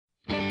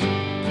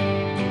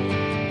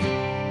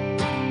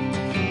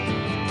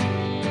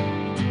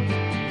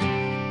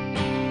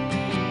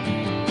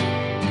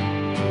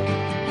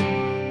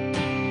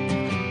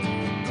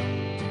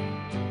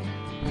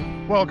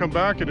Welcome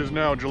back. It is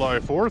now July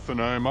 4th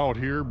and I'm out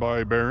here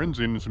by Barron's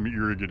in some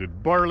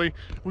irrigated barley.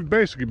 We've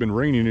basically been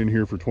raining in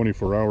here for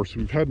 24 hours, so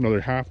we've had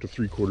another half to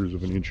 3/4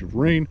 of an inch of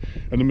rain,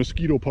 and the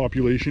mosquito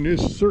population is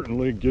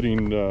certainly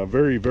getting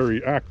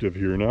very active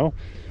here now.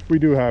 We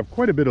do have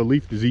quite a bit of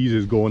leaf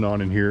diseases going on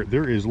in here.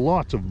 There is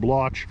lots of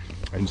blotch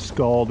and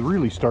scald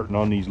really starting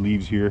on these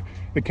leaves here.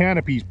 The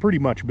canopy's pretty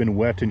much been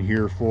wet in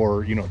here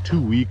for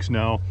 2 weeks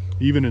now.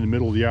 Even in the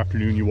middle of the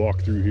afternoon you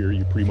walk through here,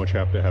 you pretty much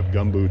have to have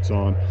gumboots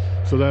on.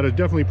 So that is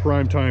definitely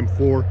prime time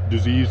for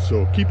disease,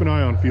 so keep an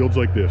eye on fields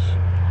like this.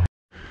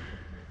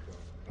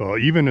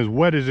 Even as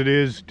wet as it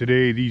is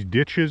today, these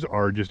ditches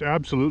are just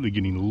absolutely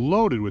getting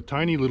loaded with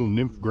tiny little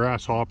nymph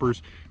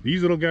grasshoppers.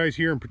 These little guys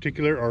here in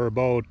particular are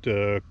about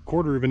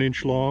 1/4 of an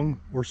inch long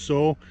or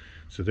so,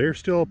 so they're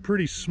still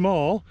pretty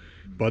small,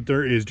 but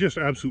there is just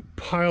absolute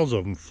piles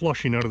of them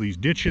flushing out of these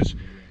ditches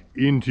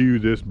into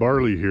this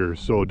barley here.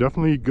 So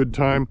definitely a good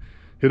time.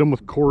 Hit them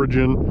with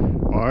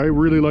Coragen. I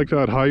really like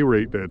that high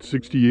rate, that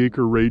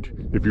 60-acre rate.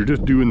 If you're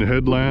just doing the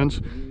headlands,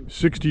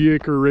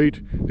 60-acre rate,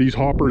 these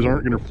hoppers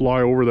aren't going to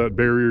fly over that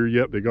barrier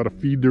yet. They got to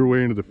feed their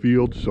way into the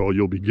field, so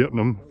you'll be getting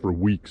them for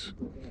weeks.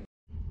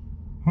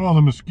 Well,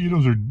 the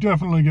mosquitoes are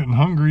definitely getting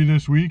hungry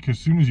this week. As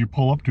soon as you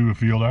pull up to a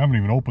field, I haven't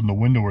even opened the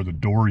window or the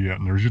door yet,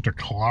 and there's just a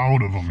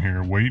cloud of them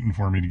here waiting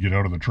for me to get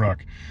out of the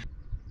truck.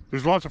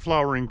 There's lots of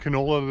flowering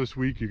canola this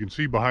week. You can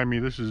see behind me,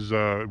 this is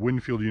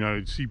Winfield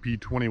United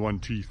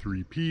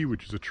CP21T3P,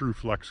 which is a true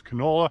flex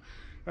canola,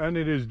 and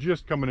it is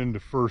just coming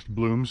into first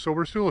bloom, so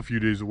we're still a few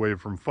days away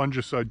from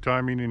fungicide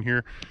timing in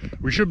here.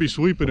 We should be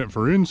sweeping it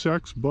for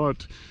insects,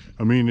 but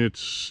I mean,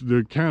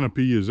 the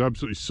canopy is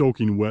absolutely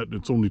soaking wet.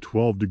 It's only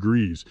 12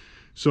 degrees.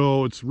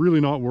 So it's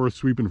really not worth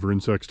sweeping for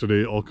insects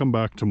today. I'll come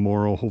back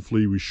tomorrow.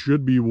 Hopefully we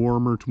should be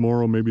warmer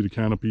tomorrow. Maybe the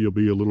canopy will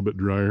be a little bit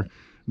drier.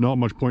 Not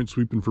much point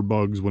sweeping for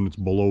bugs when it's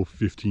below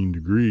 15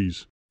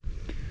 degrees.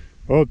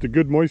 Well, at the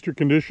good moisture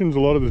conditions, a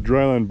lot of this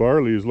dryland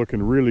barley is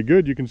looking really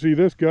good. You can see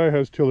this guy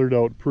has tillered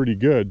out pretty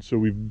good. So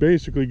we've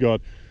basically got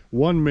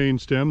one main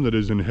stem that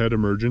is in head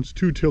emergence,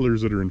 2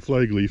 tillers that are in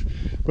flag leaf,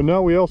 but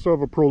now we also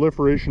have a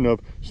proliferation of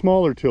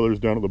smaller tillers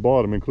down at the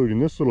bottom, including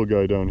this little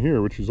guy down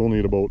here, which is only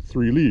at about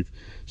 3 leaf.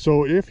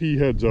 So if he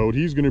heads out,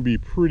 he's going to be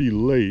pretty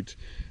late.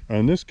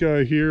 And this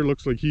guy here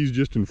looks like he's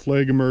just in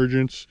flag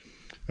emergence.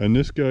 And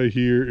this guy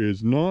here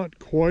is not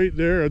quite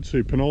there. I'd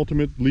say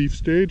penultimate leaf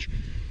stage.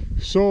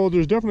 So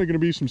there's definitely going to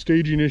be some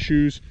staging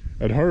issues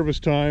at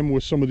harvest time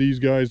with some of these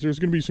guys. There's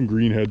going to be some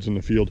green heads in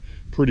the field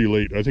pretty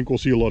late. I think we'll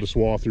see a lot of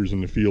swathers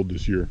in the field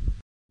this year.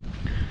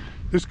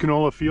 This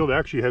canola field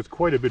actually has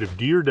quite a bit of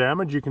deer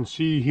damage, you can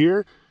see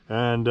here.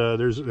 And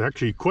there's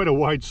actually quite a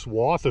wide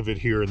swath of it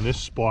here in this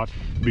spot,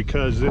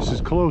 because this is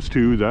close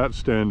to that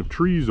stand of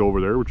trees over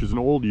there, which is an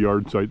old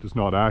yard site that's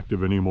not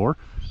active anymore.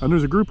 And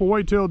there's a group of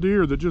white-tailed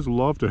deer that just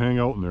love to hang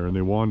out in there, and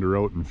they wander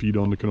out and feed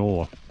on the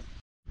canola.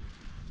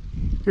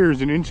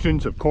 Here's an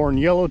instance of corn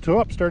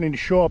yellowtop starting to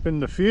show up in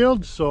the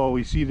field. So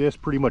we see this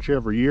pretty much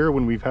every year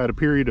when we've had a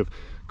period of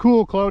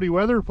cool, cloudy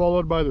weather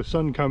followed by the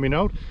sun coming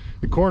out.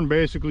 The corn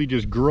basically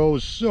just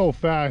grows so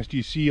fast.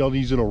 You see all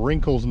these little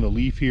wrinkles in the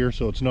leaf here,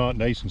 so it's not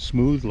nice and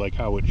smooth like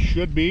how it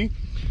should be.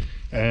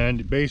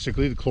 And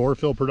basically the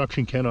chlorophyll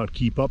production cannot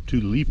keep up to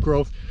the leaf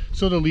growth,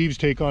 so the leaves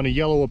take on a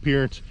yellow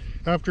appearance.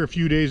 After a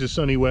few days of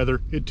sunny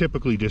weather, it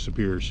typically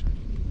disappears.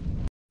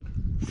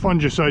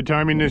 Fungicide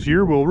timing this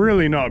year will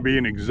really not be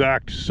an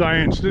exact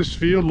science. This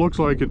field looks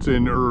like it's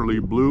in early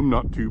bloom,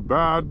 not too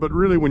bad, but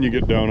really when you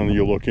get down and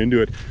you look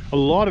into it, a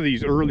lot of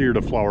these earlier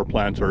to flower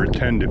plants are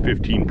 10 to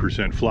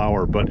 15%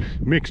 flower, but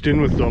mixed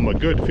in with them, a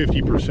good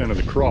 50% of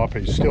the crop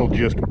is still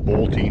just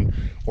bolting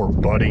or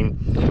budding.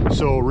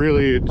 So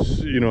really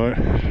it's,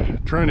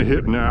 trying to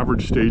hit an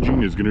average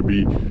staging is going to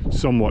be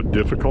somewhat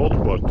difficult,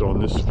 but on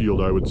this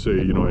field I would say,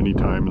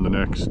 anytime in the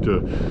next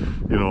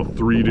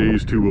 3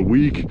 days to a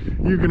week,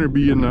 you're going to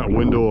be in that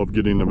window of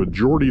getting the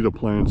majority of the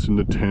plants in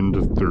the 10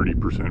 to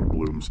 30%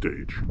 bloom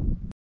stage.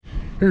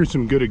 Here's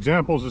some good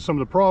examples of some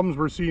of the problems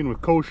we're seeing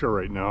with kochia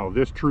right now.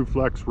 This True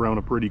Flex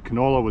Round Pretty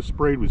canola was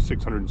sprayed with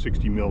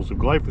 660 mils of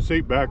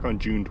glyphosate back on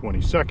June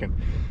 22nd.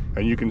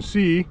 And you can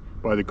see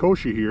by the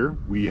kochia here,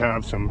 we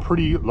have some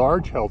pretty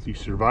large healthy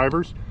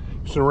survivors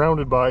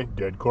surrounded by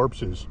dead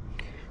corpses.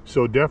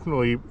 So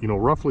definitely,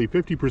 roughly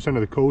 50%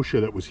 of the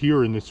kochia that was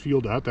here in this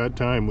field at that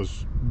time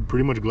was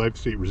pretty much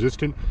glyphosate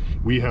resistant.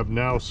 We have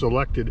now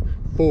selected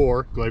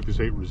for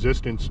glyphosate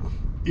resistance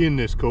in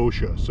this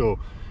kochia. So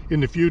in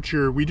the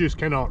future, we just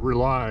cannot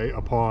rely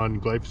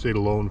upon glyphosate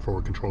alone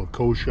for control of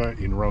kochia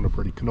in Roundup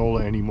Ready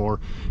canola anymore.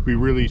 We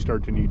really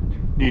start to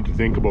need to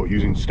think about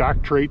using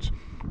stack traits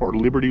or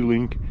Liberty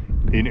Link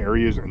in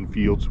areas and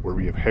fields where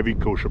we have heavy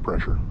kochia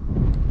pressure.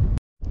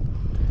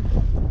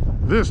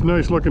 This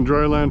nice looking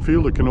dryland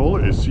field of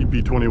canola is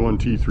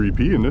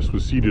CP21T3P, and this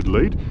was seeded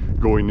late,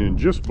 going in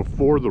just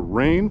before the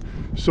rain.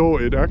 So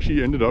it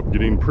actually ended up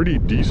getting pretty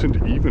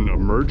decent even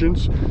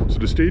emergence. So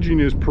the staging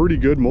is pretty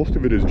good. Most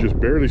of it is just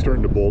barely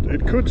starting to bolt.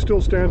 It could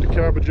still stand to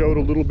cabbage out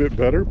a little bit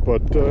better,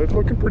 but it's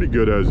looking pretty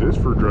good as is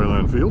for a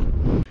dryland field.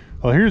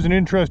 Well, here's an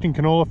interesting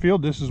canola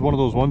field. This is one of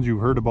those ones you've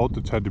heard about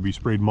that's had to be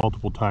sprayed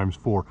multiple times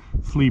for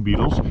flea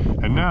beetles.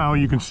 And now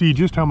you can see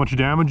just how much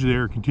damage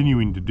they're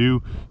continuing to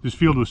do. This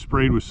field was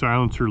sprayed with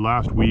silencer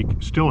last week,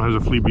 still has a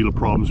flea beetle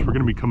problem, so we're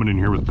going to be coming in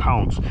here with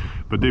pounce.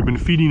 But they've been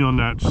feeding on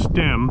that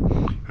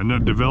stem and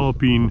that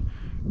developing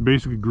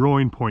basically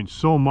growing point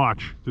so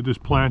much that this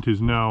plant is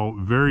now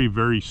very,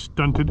 very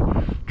stunted,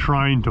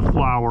 trying to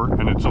flower,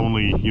 and it's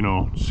only, you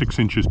know, 6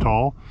 inches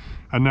tall.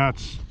 And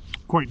that's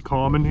quite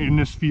common in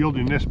this field,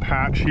 in this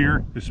patch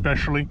here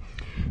especially.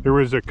 There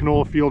was a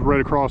canola field right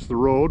across the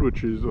road,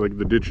 which is like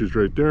the ditch is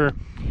right there,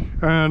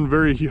 and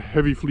very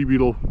heavy flea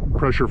beetle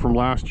pressure from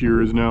last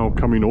year is now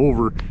coming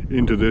over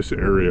into this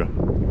area.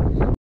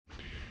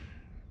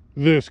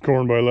 This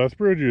corn by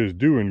Lethbridge is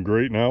doing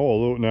great now,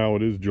 although now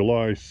it is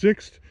July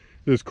 6th.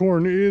 This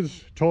corn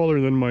is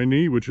taller than my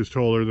knee, which is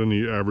taller than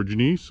the average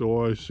knee,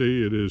 so I say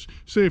it is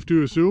safe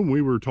to assume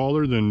we were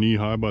taller than knee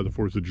high by the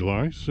 4th of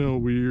July. So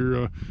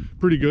we're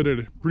pretty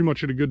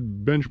much at a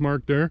good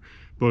benchmark there,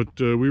 but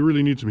we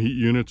really need some heat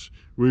units.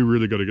 We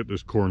really got to get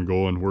this corn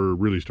going. We're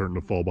really starting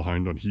to fall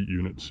behind on heat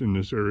units in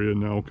this area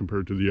now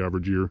compared to the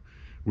average year.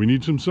 We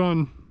need some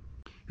sun.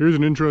 Here's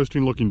an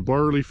interesting looking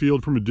barley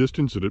field from a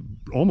distance that it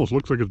almost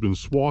looks like it's been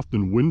swathed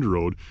in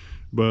windrowed.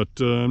 But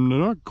I'm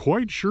not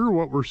quite sure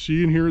what we're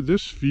seeing here.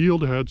 This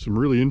field had some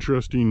really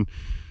interesting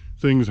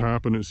things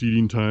happen at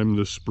seeding time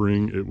this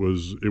spring. It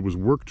was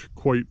worked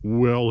quite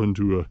well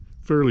into a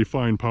fairly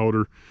fine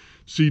powder.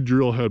 Seed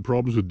drill had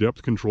problems with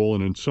depth control,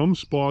 and in some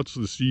spots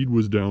the seed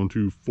was down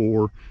to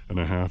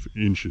 4.5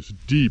 inches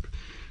deep.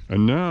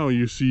 And now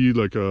you see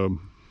like a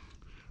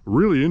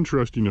really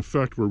interesting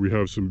effect where we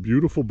have some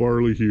beautiful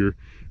barley here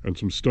and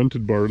some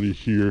stunted barley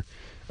here,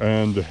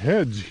 and the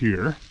heads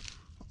here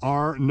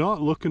are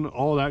not looking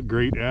all that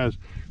great as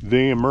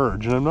they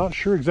emerge, and I'm not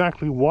sure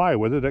exactly why,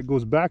 whether that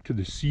goes back to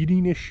the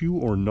seeding issue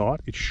or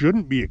not. It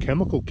shouldn't be a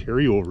chemical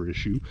carryover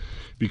issue,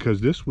 because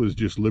this was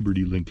just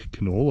Liberty Link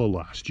canola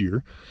last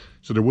year,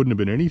 so there wouldn't have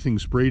been anything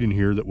sprayed in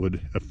here that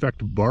would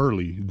affect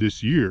barley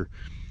this year.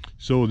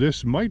 So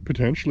this might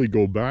potentially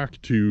go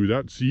back to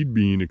that seed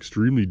being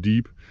extremely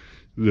deep.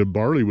 The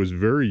barley was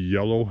very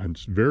yellow and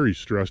very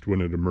stressed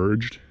when it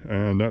emerged,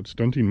 and that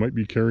stunting might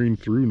be carrying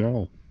through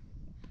now.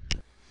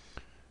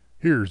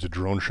 Here's a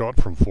drone shot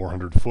from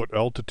 400-foot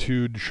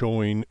altitude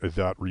showing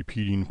that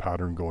repeating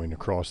pattern going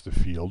across the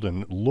field,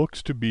 and it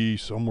looks to be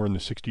somewhere in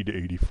the 60 to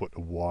 80 foot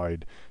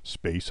wide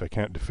space. I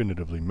can't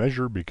definitively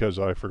measure because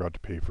I forgot to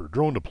pay for a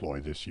drone deploy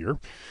this year,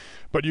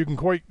 but you can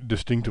quite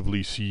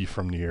distinctively see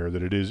from the air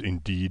that it is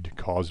indeed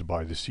caused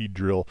by the seed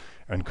drill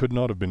and could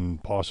not have been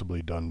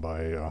possibly done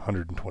by a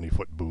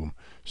 120-foot boom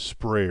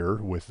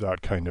sprayer with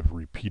that kind of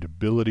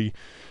repeatability.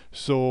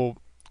 So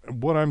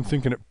what I'm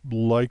thinking it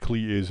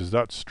likely is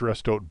that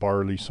stressed out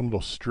barley, some of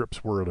those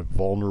strips were at a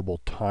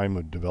vulnerable time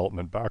of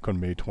development. Back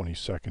on May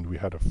 22nd, we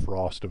had a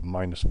frost of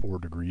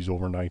 -4 degrees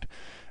overnight,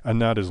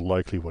 and that is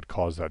likely what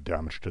caused that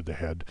damage to the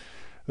head.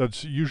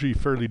 That's usually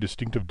fairly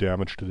distinctive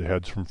damage to the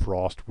heads from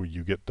frost, where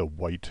you get the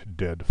white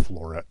dead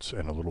florets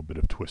and a little bit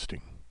of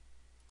twisting.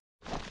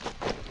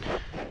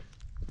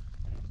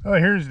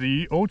 Here's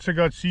the oats that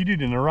got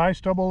seeded in the rye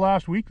stubble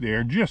last week. They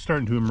are just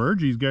starting to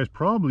emerge. These guys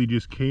probably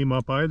just came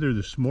up either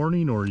this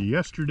morning or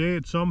yesterday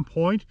at some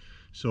point.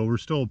 So we're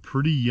still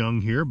pretty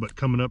young here, but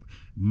coming up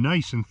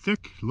nice and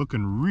thick,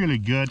 looking really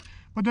good.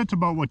 But that's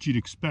about what you'd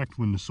expect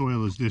when the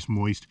soil is this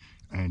moist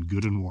and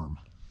good and warm.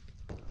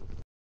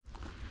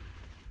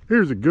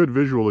 Here's a good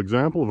visual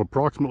example of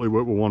approximately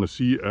what we'll want to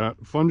see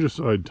at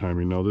fungicide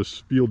timing. Now this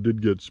field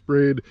did get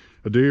sprayed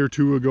a day or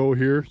two ago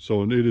here,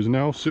 so it is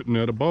now sitting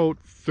at about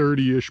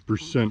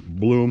 30-ish%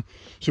 bloom.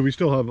 So we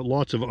still have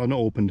lots of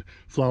unopened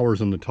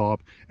flowers on the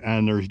top,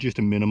 and there's just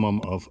a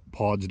minimum of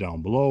pods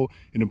down below.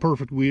 In a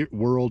perfect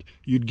world,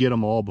 you'd get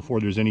them all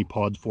before there's any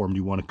pods formed.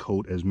 You want to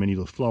coat as many of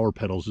those flower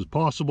petals as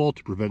possible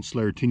to prevent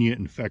Sclerotinia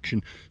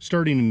infection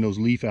starting in those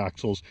leaf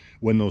axils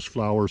when those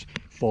flowers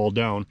fall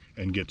down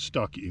and get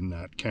stuck in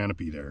that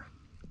canopy there.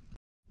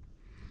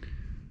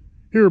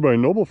 Here by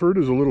Nobleford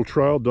is a little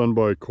trial done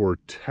by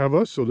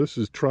Corteva. So this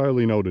is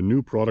trialing out a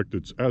new product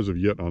that's as of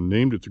yet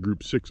unnamed. It's a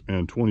group 6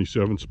 and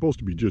 27, supposed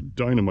to be just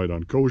dynamite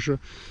on kochia.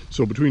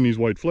 So between these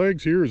white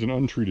flags here is an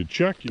untreated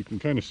check. You can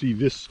kind of see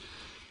this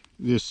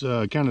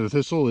Canada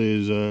thistle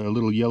is a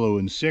little yellow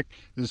and sick.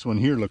 This one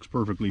here looks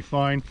perfectly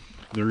fine.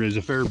 There is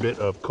a fair bit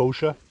of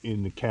kochia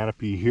in the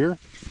canopy here.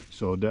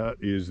 So that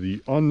is the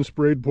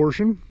unsprayed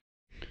portion.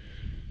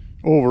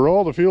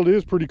 Overall, the field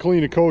is pretty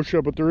clean of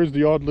kochia, but there is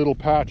the odd little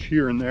patch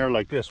here and there,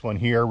 like this one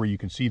here, where you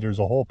can see there's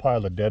a whole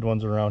pile of dead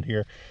ones around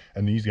here,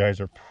 and these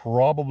guys are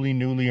probably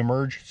newly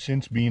emerged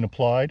since being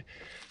applied.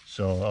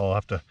 So I'll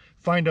have to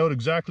find out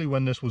exactly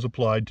when this was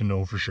applied to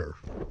know for sure.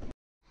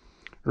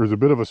 There's a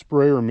bit of a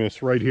sprayer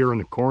miss right here in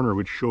the corner,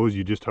 which shows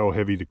you just how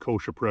heavy the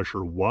kochia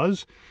pressure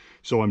was.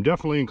 So I'm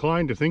definitely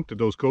inclined to think that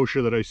those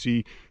kochia that I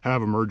see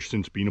have emerged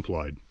since being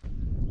applied.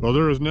 Well,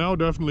 there is now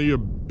definitely a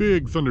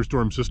big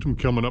thunderstorm system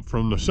coming up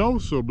from the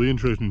south, so it'll be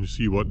interesting to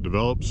see what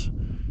develops.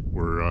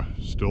 We're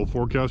still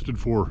forecasted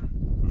for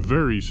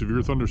very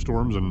severe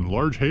thunderstorms and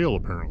large hail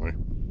apparently.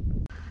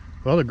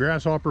 Well, the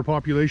grasshopper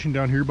population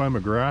down here by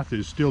McGrath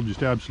is still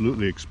just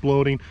absolutely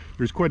exploding.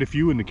 There's quite a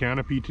few in the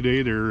canopy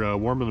today. They're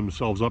warming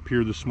themselves up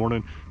here this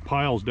morning.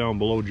 Piles down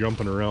below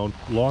jumping around.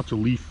 Lots of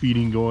leaf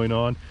feeding going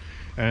on.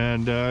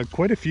 And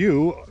quite a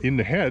few in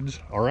the heads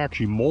are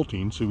actually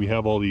molting. So we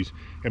have all these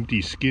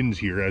empty skins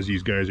here as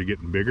these guys are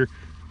getting bigger.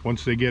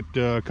 Once they get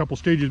a couple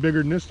stages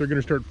bigger than this, they're going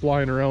to start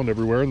flying around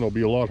everywhere and they'll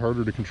be a lot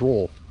harder to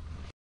control.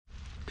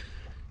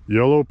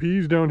 Yellow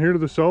peas down here to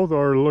the south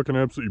are looking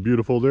absolutely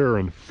beautiful. They're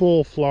in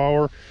full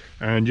flower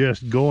and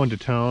just going to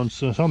town.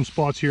 So some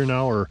spots here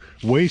now are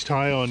waist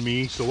high on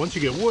me. So once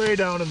you get way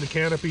down in the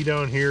canopy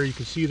down here, you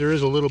can see there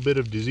is a little bit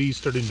of disease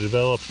starting to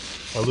develop,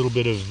 a little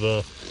bit of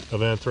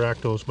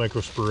anthracnose,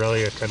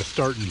 microsporelia kind of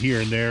starting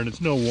here and there. And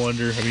it's no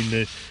wonder. I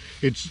mean,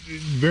 it's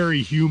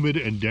very humid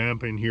and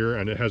damp in here,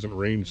 and it hasn't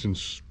rained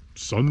since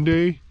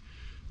Sunday.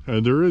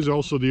 And there is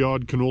also the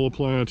odd canola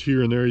plant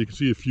here and there. You can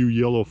see a few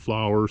yellow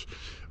flowers,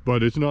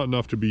 but it's not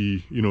enough to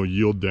be, you know,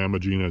 yield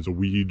damaging as a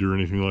weed or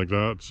anything like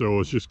that. So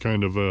it's just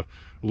kind of a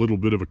little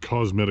bit of a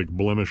cosmetic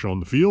blemish on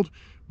the field,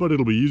 but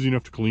it'll be easy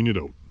enough to clean it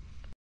out.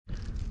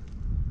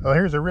 Well,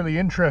 here's a really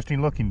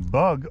interesting looking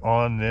bug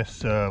on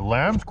this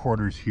lamb's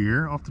quarters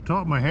here. Off the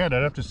top of my head,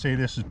 I'd have to say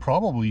this is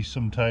probably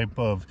some type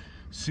of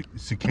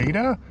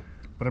cicada,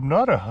 but I'm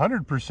not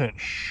 100%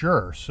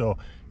 sure. So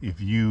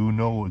if you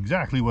know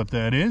exactly what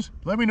that is,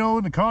 let me know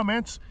in the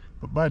comments.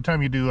 But by the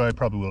time you do, I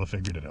probably will have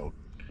figured it out.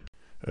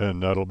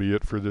 And that'll be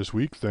it for this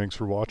week. Thanks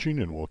for watching,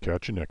 and we'll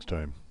catch you next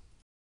time.